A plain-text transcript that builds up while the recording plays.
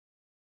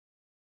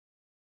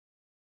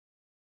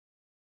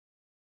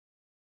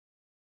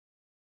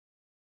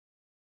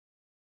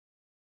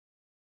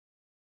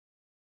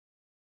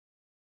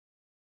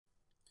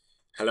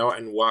Hello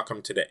and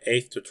welcome to the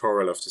 8th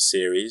tutorial of the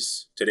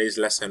series. Today's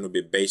lesson will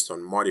be based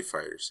on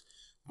modifiers.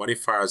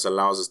 Modifiers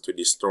allows us to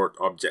distort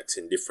objects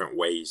in different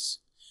ways.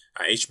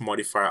 Each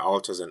modifier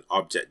alters an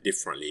object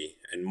differently,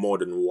 and more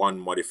than one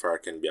modifier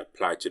can be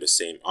applied to the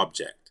same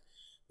object.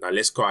 Now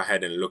let's go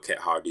ahead and look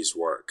at how these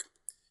work.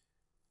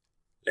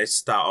 Let's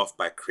start off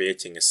by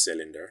creating a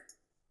cylinder.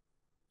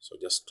 So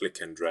just click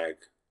and drag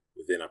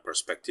within a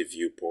perspective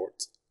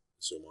viewport.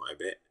 Zoom out a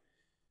bit.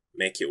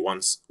 Make it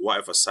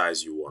whatever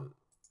size you want.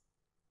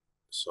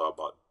 So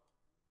about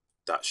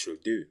that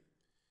should do.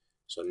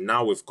 So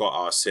now we've got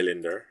our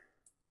cylinder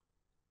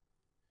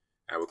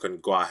and we can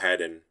go ahead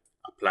and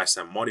apply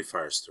some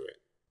modifiers to it.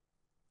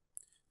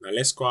 Now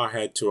let's go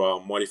ahead to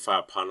our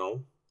modifier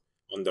panel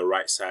on the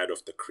right side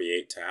of the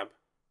Create tab.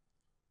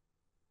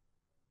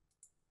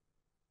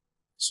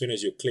 As soon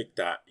as you click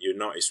that, you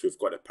notice we've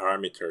got the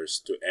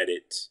parameters to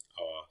edit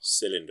our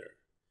cylinder.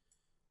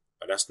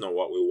 But that's not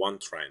what we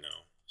want right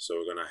now. So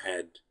we're going to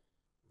head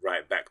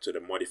right back to the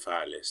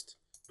modifier list.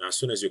 Now, as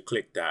soon as you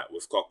click that,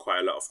 we've got quite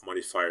a lot of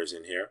modifiers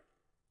in here,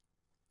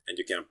 and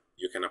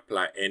you can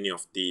apply any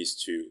of these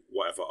to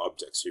whatever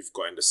objects you've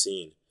got in the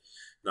scene.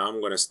 Now, I'm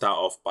going to start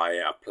off by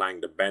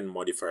applying the bend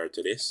modifier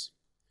to this.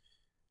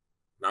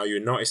 Now, you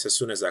notice as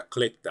soon as I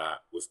click that,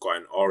 we've got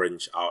an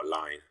orange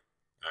outline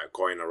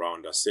going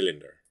around the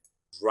cylinder.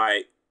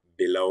 Right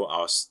below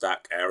our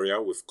stack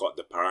area, we've got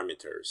the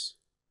parameters.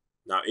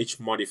 Now, each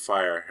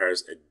modifier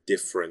has a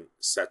different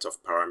set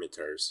of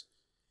parameters.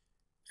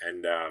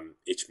 And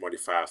each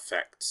modifier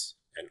affects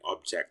an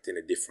object in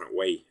a different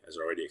way, as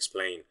already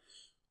explained.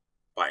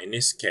 But in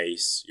this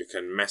case, you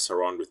can mess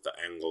around with the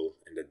angle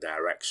and the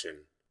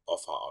direction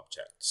of our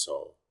object.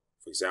 So,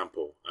 for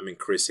example, I'm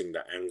increasing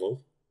the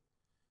angle.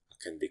 I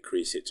can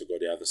decrease it to go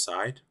the other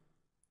side.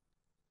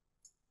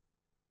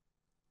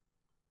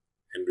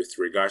 And with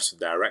regards to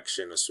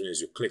direction, as soon as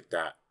you click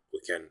that,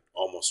 we can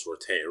almost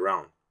rotate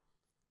around.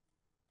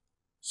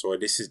 So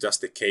this is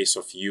just a case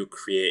of you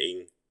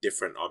creating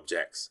different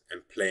objects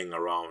and playing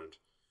around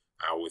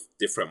with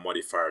different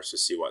modifiers to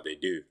see what they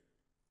do.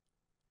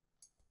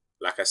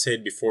 Like I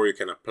said before, you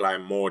can apply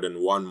more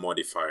than one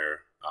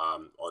modifier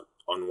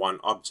on one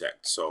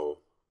object. So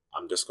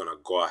I'm just going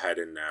to go ahead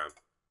and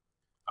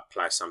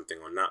apply something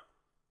on that.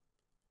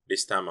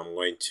 This time I'm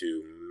going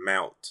to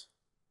melt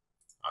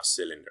our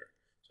cylinder.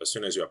 So as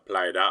soon as you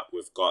apply that,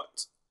 we've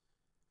got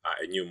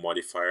a new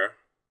modifier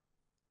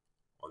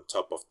on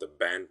top of the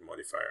bend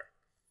modifier.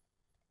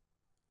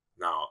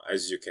 Now,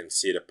 as you can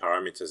see, the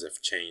parameters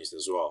have changed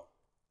as well.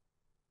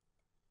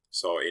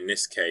 So in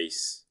this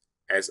case,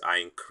 as I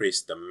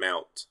increase the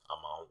melt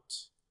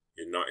amount,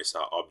 you notice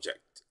our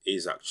object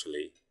is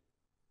actually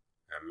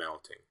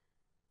melting.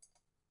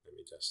 Let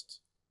me just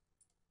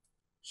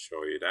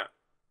show you that.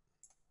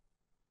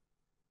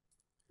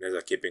 And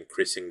as I keep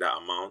increasing that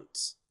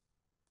amount,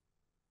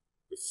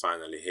 we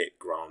finally hit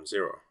ground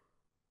zero.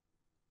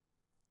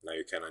 Now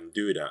you can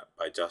undo that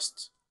by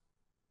just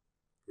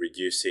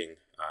reducing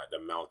the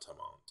melt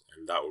amount,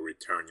 and that will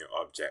return your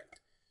object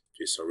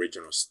to its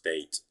original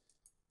state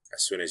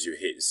as soon as you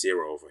hit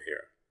zero over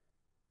here.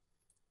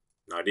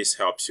 Now this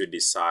helps you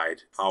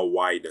decide how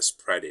wide the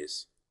spread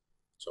is.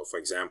 So for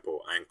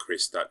example, I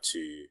increased that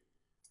to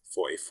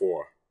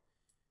 44,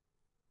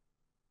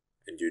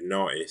 and you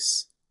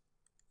notice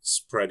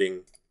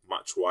spreading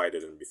much wider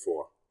than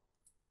before.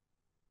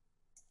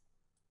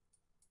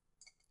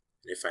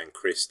 And if I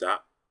increase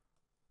that,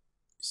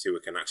 you see we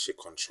can actually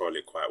control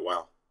it quite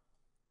well.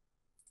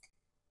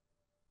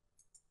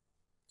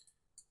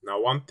 Now,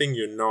 one thing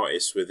you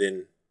notice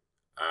within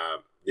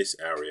this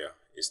area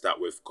is that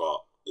we've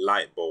got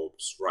light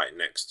bulbs right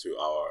next to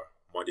our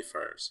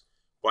modifiers.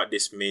 What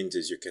this means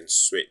is you can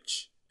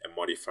switch a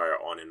modifier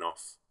on and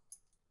off,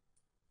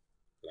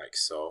 like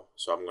so.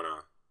 So I'm going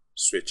to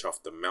switch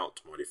off the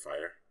melt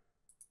modifier,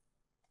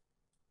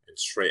 and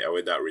straight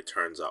away that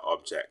returns our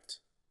object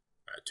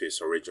to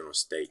its original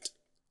state.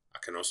 I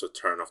can also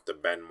turn off the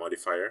bend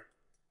modifier,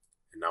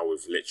 and now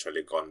we've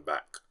literally gone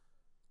back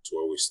to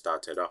where we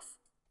started off.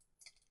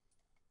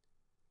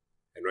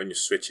 And when you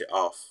switch it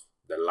off,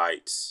 the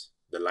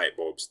light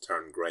bulbs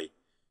turn grey. As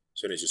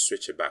soon as you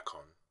switch it back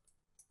on,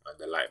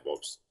 the light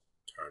bulbs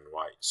turn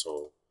white.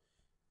 So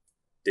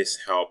this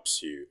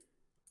helps you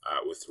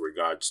with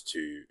regards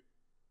to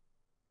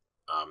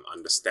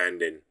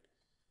understanding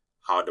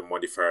how the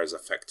modifier is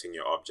affecting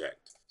your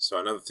object. So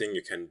another thing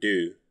you can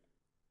do,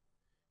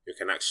 you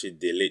can actually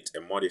delete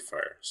a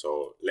modifier.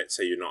 So let's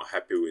say you're not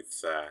happy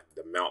with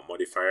the melt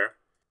modifier.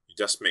 You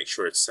just make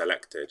sure it's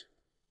selected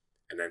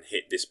and then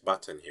hit this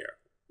button here,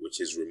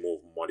 which is remove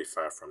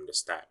modifier from the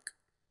stack.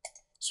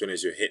 As soon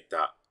as you hit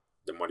that,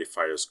 the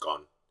modifier is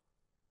gone.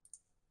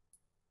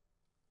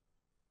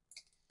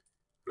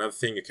 Another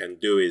thing you can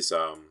do is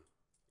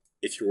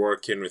if you're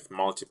working with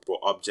multiple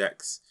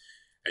objects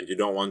and you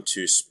don't want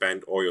to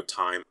spend all your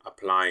time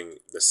applying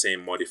the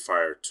same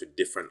modifier to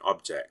different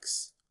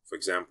objects. For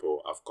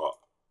example, I've got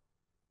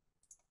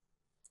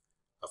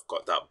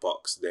that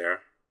box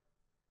there.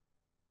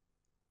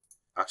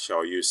 Actually,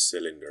 I'll use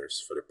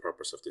cylinders for the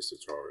purpose of this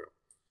tutorial.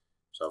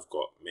 So I've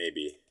got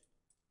maybe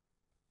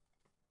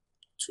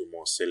 2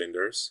 more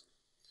cylinders.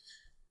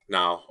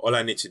 Now all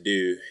I need to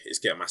do is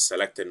get my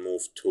select and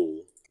move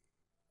tool,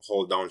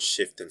 hold down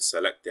shift and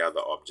select the other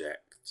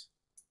object,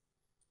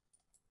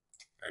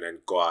 and then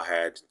go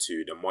ahead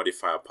to the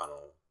modifier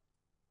panel,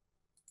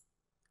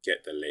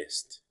 get the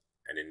list,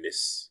 and in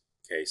this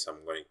case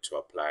I'm going to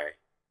apply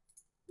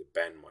the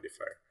bend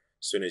modifier.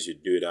 As soon as you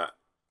do that,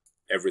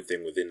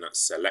 everything within that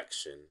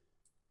selection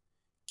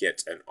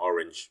gets an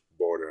orange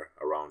border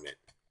around it.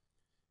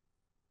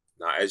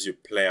 Now as you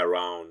play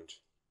around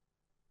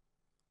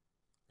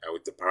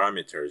with the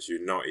parameters,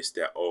 you notice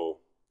they're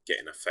all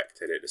getting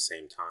affected at the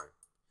same time.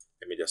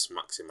 Let me just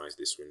maximize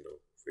this window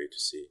for you to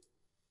see.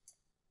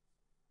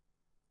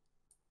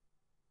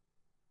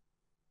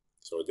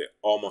 So they're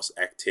almost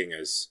acting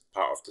as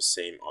part of the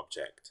same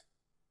object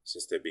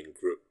since they're being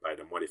grouped by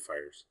the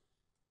modifiers.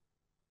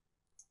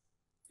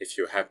 If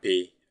you're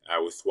happy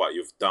with what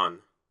you've done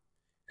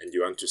and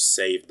you want to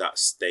save that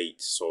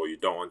state, so you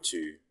don't want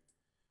to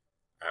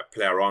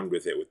play around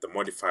with it with the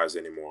modifiers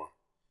anymore,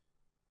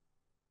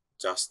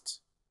 just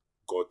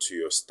go to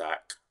your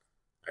stack,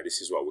 and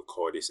this is what we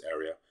call this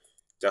area.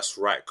 Just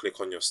right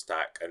click on your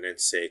stack and then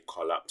say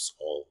collapse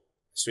all.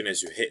 As soon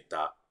as you hit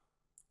that,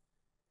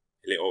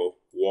 a little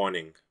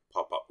warning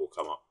pop-up will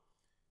come up.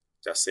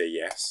 Just say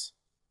yes.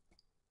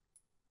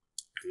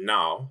 And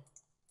now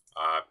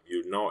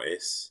you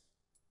notice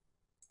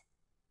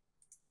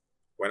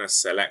when I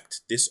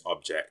select this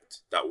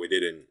object that we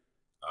didn't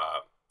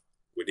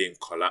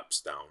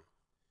collapse down,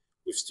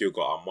 we've still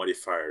got our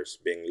modifiers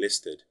being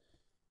listed.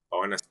 But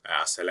when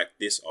I select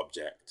this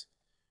object,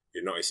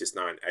 you notice it's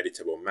now an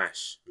editable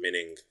mesh,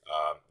 meaning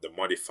the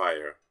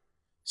modifier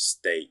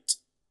state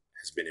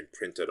has been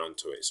imprinted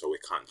onto it, so we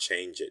can't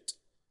change it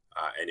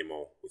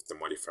anymore with the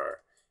modifier.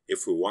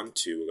 If we want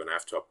to, we're going to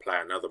have to apply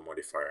another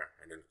modifier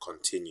and then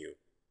continue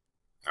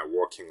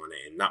working on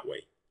it in that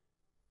way.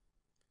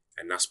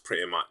 And that's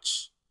pretty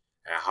much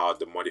how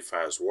the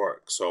modifiers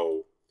work.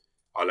 So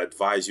I'll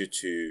advise you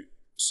to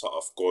sort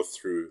of go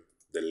through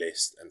the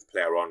list and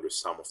play around with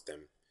some of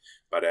them.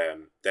 But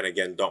then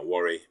again, don't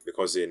worry,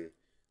 because in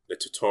the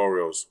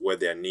tutorials where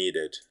they're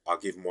needed, I'll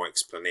give more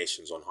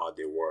explanations on how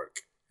they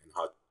work and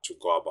how to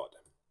go about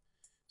them.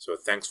 So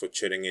thanks for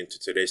tuning in to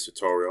today's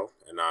tutorial,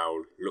 and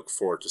I'll look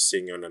forward to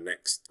seeing you on the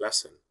next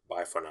lesson.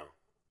 Bye for now.